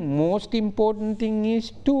I think most important thing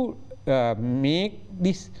is to make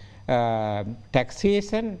this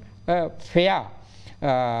taxation fair,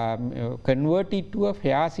 convert it to a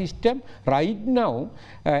fair system. Right now,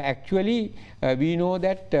 actually, we know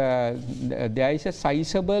that there is a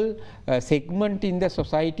sizable segment in the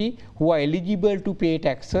society who are eligible to pay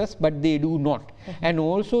taxes, but they do not. And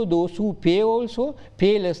also those who pay also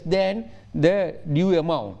pay less than the due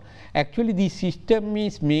amount. Actually, this system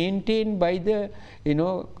is maintained by the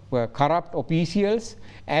corrupt officials,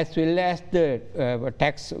 as well as the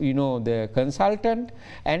tax, the consultant,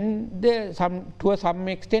 and to some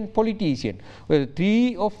extent politician.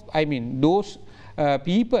 Those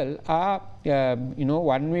people are,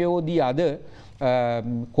 one way or the other,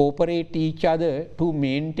 cooperate each other to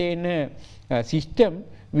maintain a system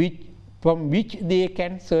from which they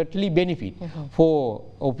can certainly benefit. For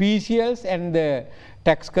officials and the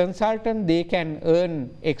tax consultant, they can earn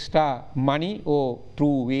extra money or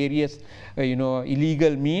through various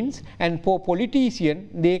illegal means, and for politician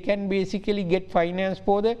they can basically get finance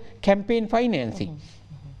for the campaign financing.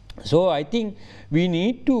 So I think we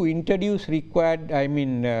need to introduce required,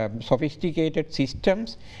 sophisticated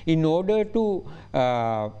systems in order to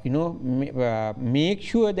make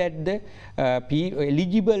sure that the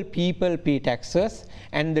eligible people pay taxes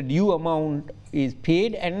and the due amount is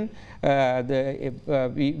paid, and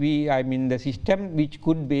the system which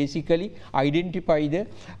could basically identify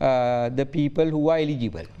the people who are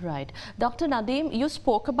eligible. Right. Dr. Nadeem, you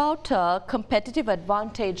spoke about competitive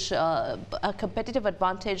advantage, a competitive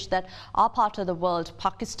advantage that our part of the world,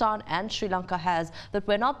 Pakistan and Sri Lanka has, that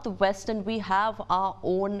we're not the West and we have our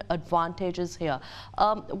own advantages here.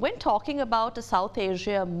 When talking about a South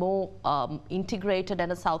Asia more integrated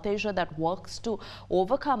and a South Asia that works to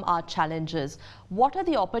overcome our challenges, what are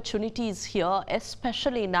the opportunities here,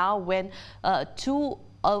 especially now when two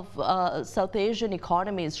of South Asian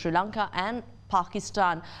economies, Sri Lanka and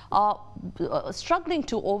Pakistan, are struggling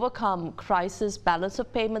to overcome crisis, balance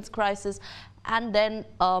of payments crisis, and then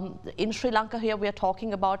in Sri Lanka here we are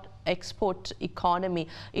talking about export economy,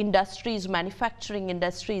 industries, manufacturing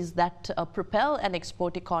industries that propel an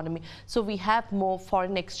export economy. So we have more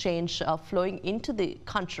foreign exchange flowing into the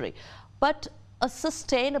country. But a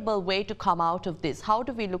sustainable way to come out of this? How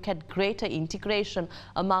do we look at greater integration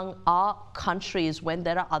among our countries when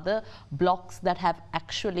there are other blocs that have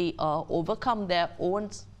actually overcome their own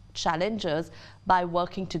challenges by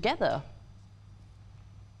working together?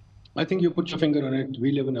 I think you put your finger on it.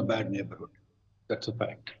 We live in a bad neighborhood. That's a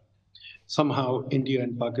fact. Somehow India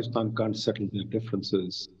and Pakistan can't settle their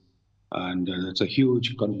differences. And it's a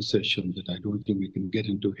huge conversation that I don't think we can get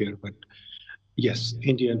into here. But yes,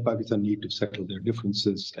 India and Pakistan need to settle their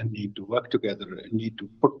differences and need to work together and need to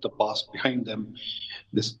put the past behind them.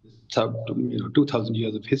 This 2,000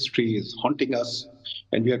 years of history is haunting us,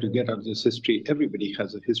 and we have to get out of this history. Everybody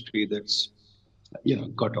has a history that's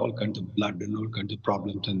got all kinds of blood and all kinds of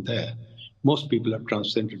problems in there. Most people have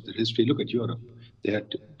transcended their history. Look at Europe. They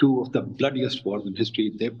had two of the bloodiest wars in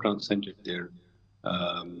history. They've transcended their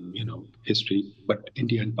history, but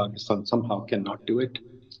India and Pakistan somehow cannot do it.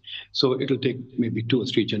 So it'll take maybe 2 or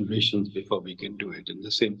 3 generations before we can do it. And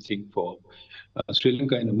the same thing for Sri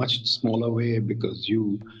Lanka in a much smaller way, because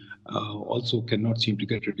you also cannot seem to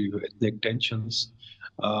get rid of your ethnic tensions.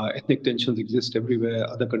 Ethnic tensions exist everywhere.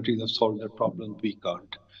 Other countries have solved their problems. We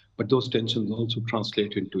can't. But those tensions also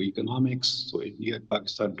translate into economics. So India and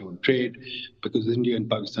Pakistan don't trade. Because India and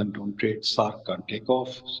Pakistan don't trade, SARC can't take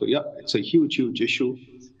off. So yeah, it's a huge, huge issue.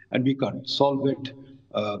 And we can't solve it.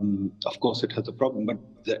 Of course, it has a problem. But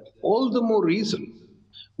all the more reason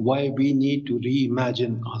why we need to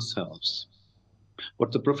reimagine ourselves.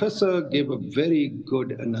 But the professor gave a very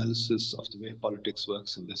good analysis of the way politics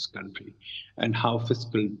works in this country and how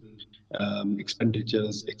fiscal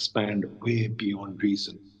expenditures expand way beyond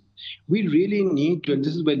reason. We really need to, and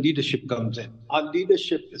this is where leadership comes in. Our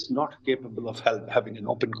leadership is not capable of having an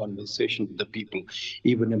open conversation with the people.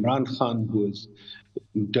 Even Imran Khan, who has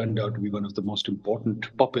turned out to be one of the most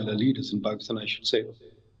important popular leaders in Pakistan, I should say,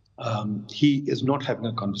 he is not having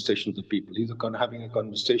a conversation with the people. He's having a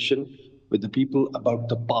conversation with the people about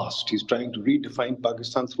the past. He's trying to redefine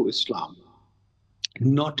Pakistan through Islam,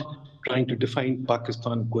 not trying to define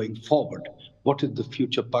Pakistan going forward. What is the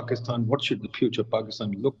future Pakistan? What should the future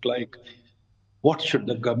Pakistan look like? What should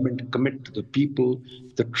the government commit to the people?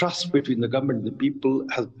 The trust between the government and the people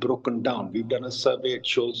has broken down. We've done a survey. It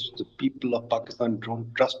shows the people of Pakistan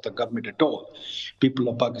don't trust the government at all. People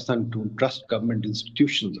of Pakistan don't trust government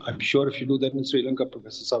institutions. I'm sure if you do that in Sri Lanka,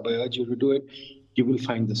 Professor Saab, I urge you to do it, you will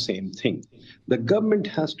find the same thing. The government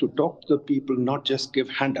has to talk to the people, not just give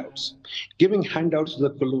handouts. Giving handouts is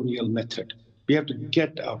a colonial method. We have to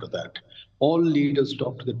get out of that. All leaders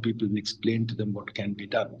talk to the people and explain to them what can be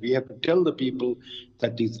done. We have to tell the people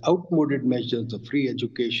that these outmoded measures of free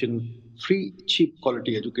education, free, cheap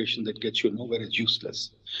quality education that gets you nowhere is useless.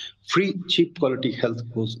 Free, cheap quality health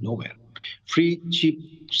goes nowhere. Free,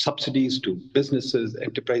 cheap subsidies to businesses,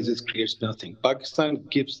 enterprises creates nothing. Pakistan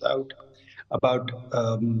gives out about,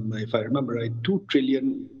 if I remember right, 2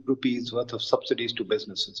 trillion rupees worth of subsidies to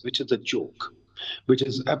businesses, which is a joke, which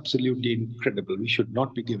is absolutely incredible. We should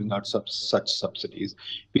not be giving out such subsidies.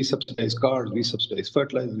 We subsidize cars, we subsidize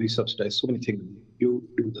fertilizer, we subsidize so many things. You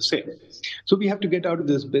do the same. So we have to get out of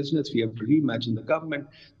this business. We have to reimagine the government.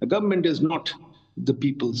 The government is not the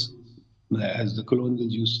people's, as the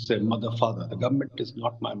colonials used to say, mother, father. The government is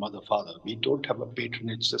not my mother, father. We don't have a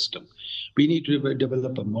patronage system. We need to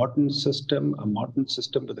develop a modern system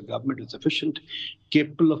where the government is efficient,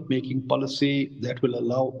 capable of making policy that will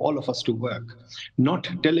allow all of us to work, not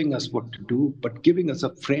telling us what to do, but giving us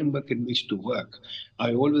a framework in which to work.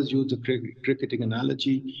 I always use the cricketing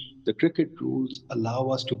analogy. The cricket rules allow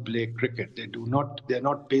us to play cricket. They're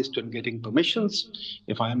not based on getting permissions.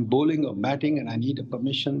 If I am bowling or batting and I need a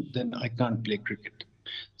permission, then I can't play cricket.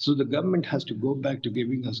 So the government has to go back to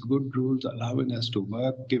giving us good rules, allowing us to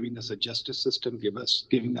work, giving us a justice system,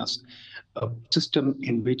 giving us a system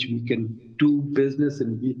in which we can do business,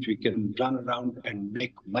 in which we can run around and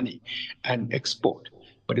make money and export.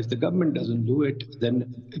 But if the government doesn't do it,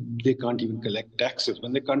 then they can't even collect taxes.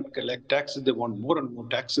 When they can't collect taxes, they want more and more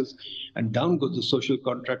taxes, and down goes the social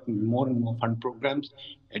contract and more fund programs.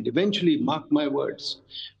 And eventually, mark my words,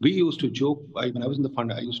 we used to joke, when I was in the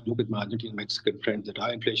fund, I used to joke with my Argentine Mexican friends that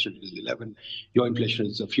our inflation is 11, your inflation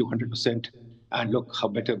is a few 100%, and look how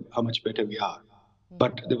much better we are.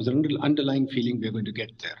 But there was an underlying feeling we're going to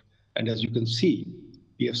get there. And as you can see,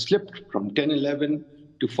 we have slipped from 10, 11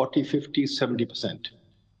 to 40, 50, 70%.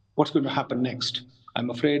 What's going to happen next? I'm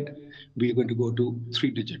afraid we're going to go to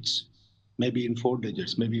 3 digits, maybe in 4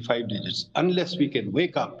 digits, maybe 5 digits, unless we can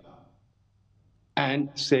wake up and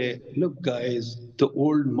say, look, guys, the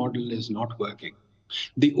old model is not working.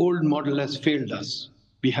 The old model has failed us.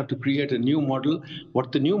 We have to create a new model.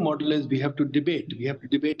 What the new model is, we have to debate. We have to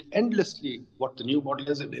debate endlessly what the new model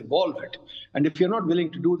is and evolve it. And if you're not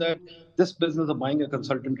willing to do that, this business of buying a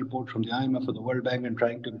consultant report from the IMF or the World Bank and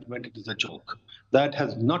trying to implement it is a joke. That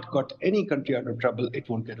has not got any country out of trouble. It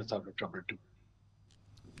won't get us out of trouble too.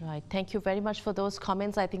 Right. Thank you very much for those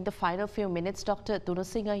comments. I think the final few minutes, Dr.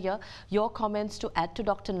 Dunusinghe here, your comments to add to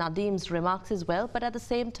Dr. Nadeem's remarks as well, but at the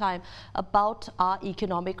same time about our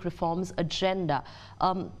economic reforms agenda.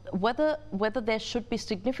 Whether there should be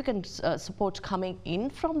significant support coming in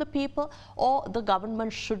from the people, or the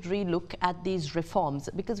government should relook at these reforms,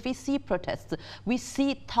 because we see protests. We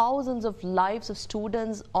see thousands of lives of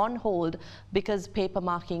students on hold because paper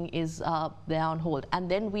marking is there on hold. And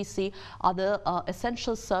then we see other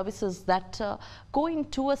essential services that go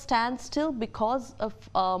into a standstill because of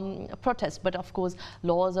protests. But of course,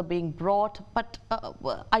 laws are being brought. But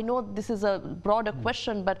I know this is a broader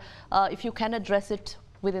question, but if you can address it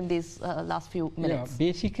within these last few minutes. Yeah,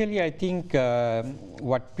 basically, I think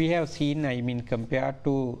what we have seen, I mean, compared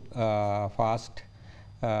to past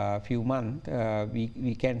few months,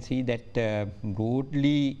 we can see that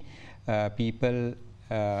broadly people,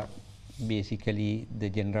 basically the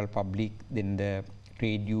general public, then the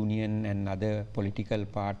trade union and other political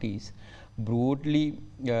parties, broadly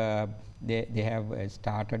they have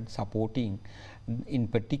started supporting, in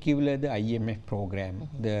particular, the IMF program,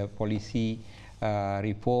 the policy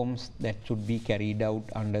reforms that should be carried out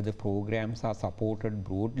under the programs are supported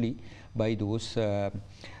broadly by those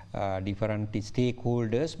different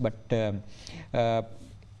stakeholders. But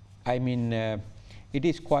I mean, it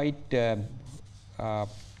is quite,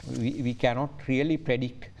 we cannot really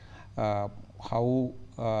predict how,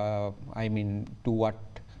 I mean, to what,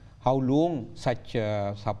 how long such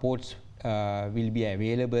supports will be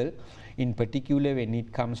available, in particular when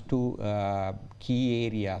it comes to key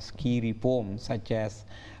areas, key reforms such as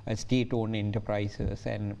state-owned enterprises,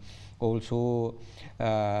 and also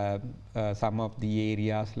some of the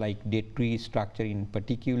areas like debt restructure, in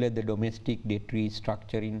particular the domestic debt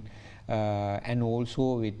restructuring, and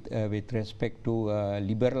also with respect to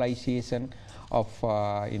liberalization of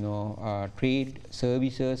trade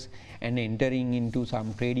services and entering into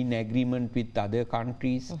some trading agreement with other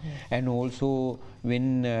countries, and also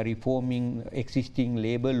when reforming existing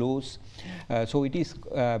labor laws. So it is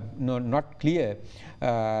not clear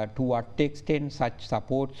to what extent such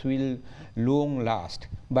supports will long last,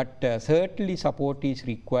 but certainly support is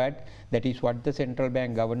required. That is what the central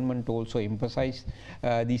bank government also emphasized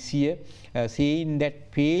this year, saying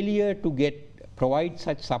that failure to provide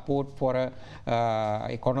such support for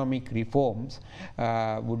economic reforms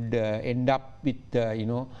would end up with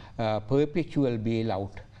perpetual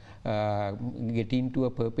bailout, get into a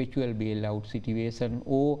perpetual bailout situation,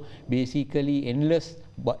 or basically endless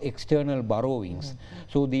external borrowings.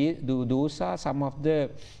 So those are some of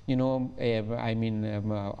the I mean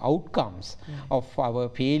outcomes of our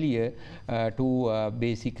failure to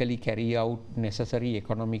basically carry out necessary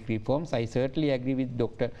economic reforms. I certainly agree with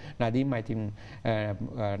Dr. Nadeem. I think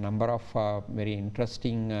a number of very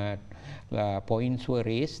interesting points were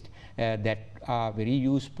raised that are very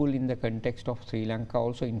useful in the context of Sri Lanka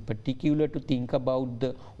also, in particular to think about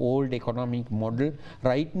the old economic model.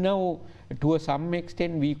 Right now, to some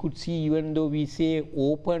extent, we could see, even though we say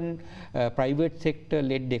open private sector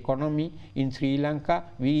led economy in Sri Lanka,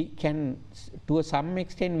 we can, to some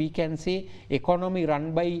extent, we can say economy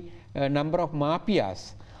run by a number of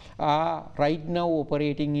mafias are right now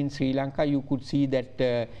operating in Sri Lanka. You could see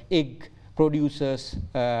that egg producers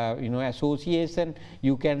association,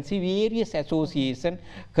 you can see various associations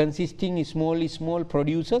consisting small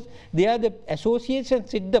producers. They are the associations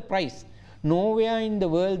set the price. Nowhere in the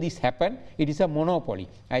world this happened. It is a monopoly.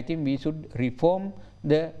 I think we should reform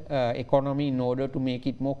the economy in order to make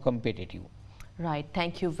it more competitive. Right.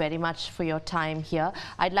 Thank you very much for your time here.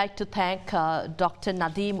 I'd like to thank Dr.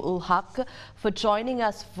 Nadeem ul Haque for joining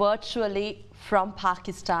us virtually from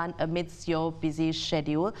Pakistan amidst your busy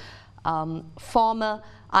schedule. Former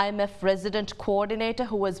IMF resident coordinator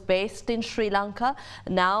who was based in Sri Lanka,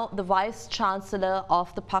 now the Vice Chancellor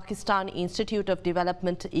of the Pakistan Institute of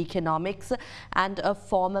Development Economics, and a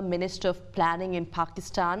former Minister of Planning in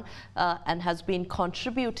Pakistan, and has been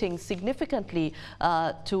contributing significantly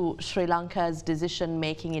to Sri Lanka's decision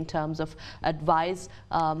making in terms of advice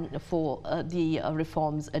for the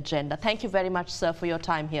reforms agenda. Thank you very much, sir, for your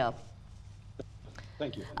time here.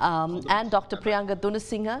 Thank you. And Dr. Priyanga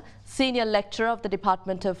Dunusinghe, Senior Lecturer of the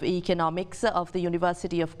Department of Economics of the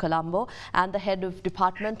University of Colombo and the Head of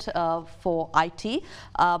Department for IT,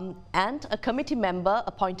 and a committee member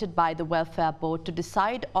appointed by the Welfare Board to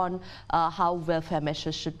decide on how welfare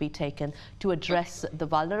measures should be taken to address the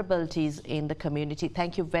vulnerabilities in the community.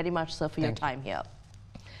 Thank you very much, sir, for your time here.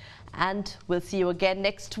 And we'll see you again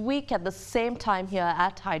next week at the same time here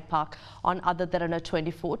at Hyde Park on Other DERANA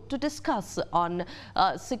 24 to discuss on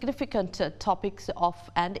significant topics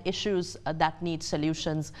and issues that need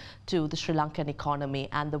solutions to the Sri Lankan economy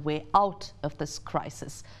and the way out of this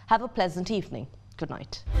crisis. Have a pleasant evening. Good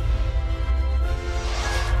night.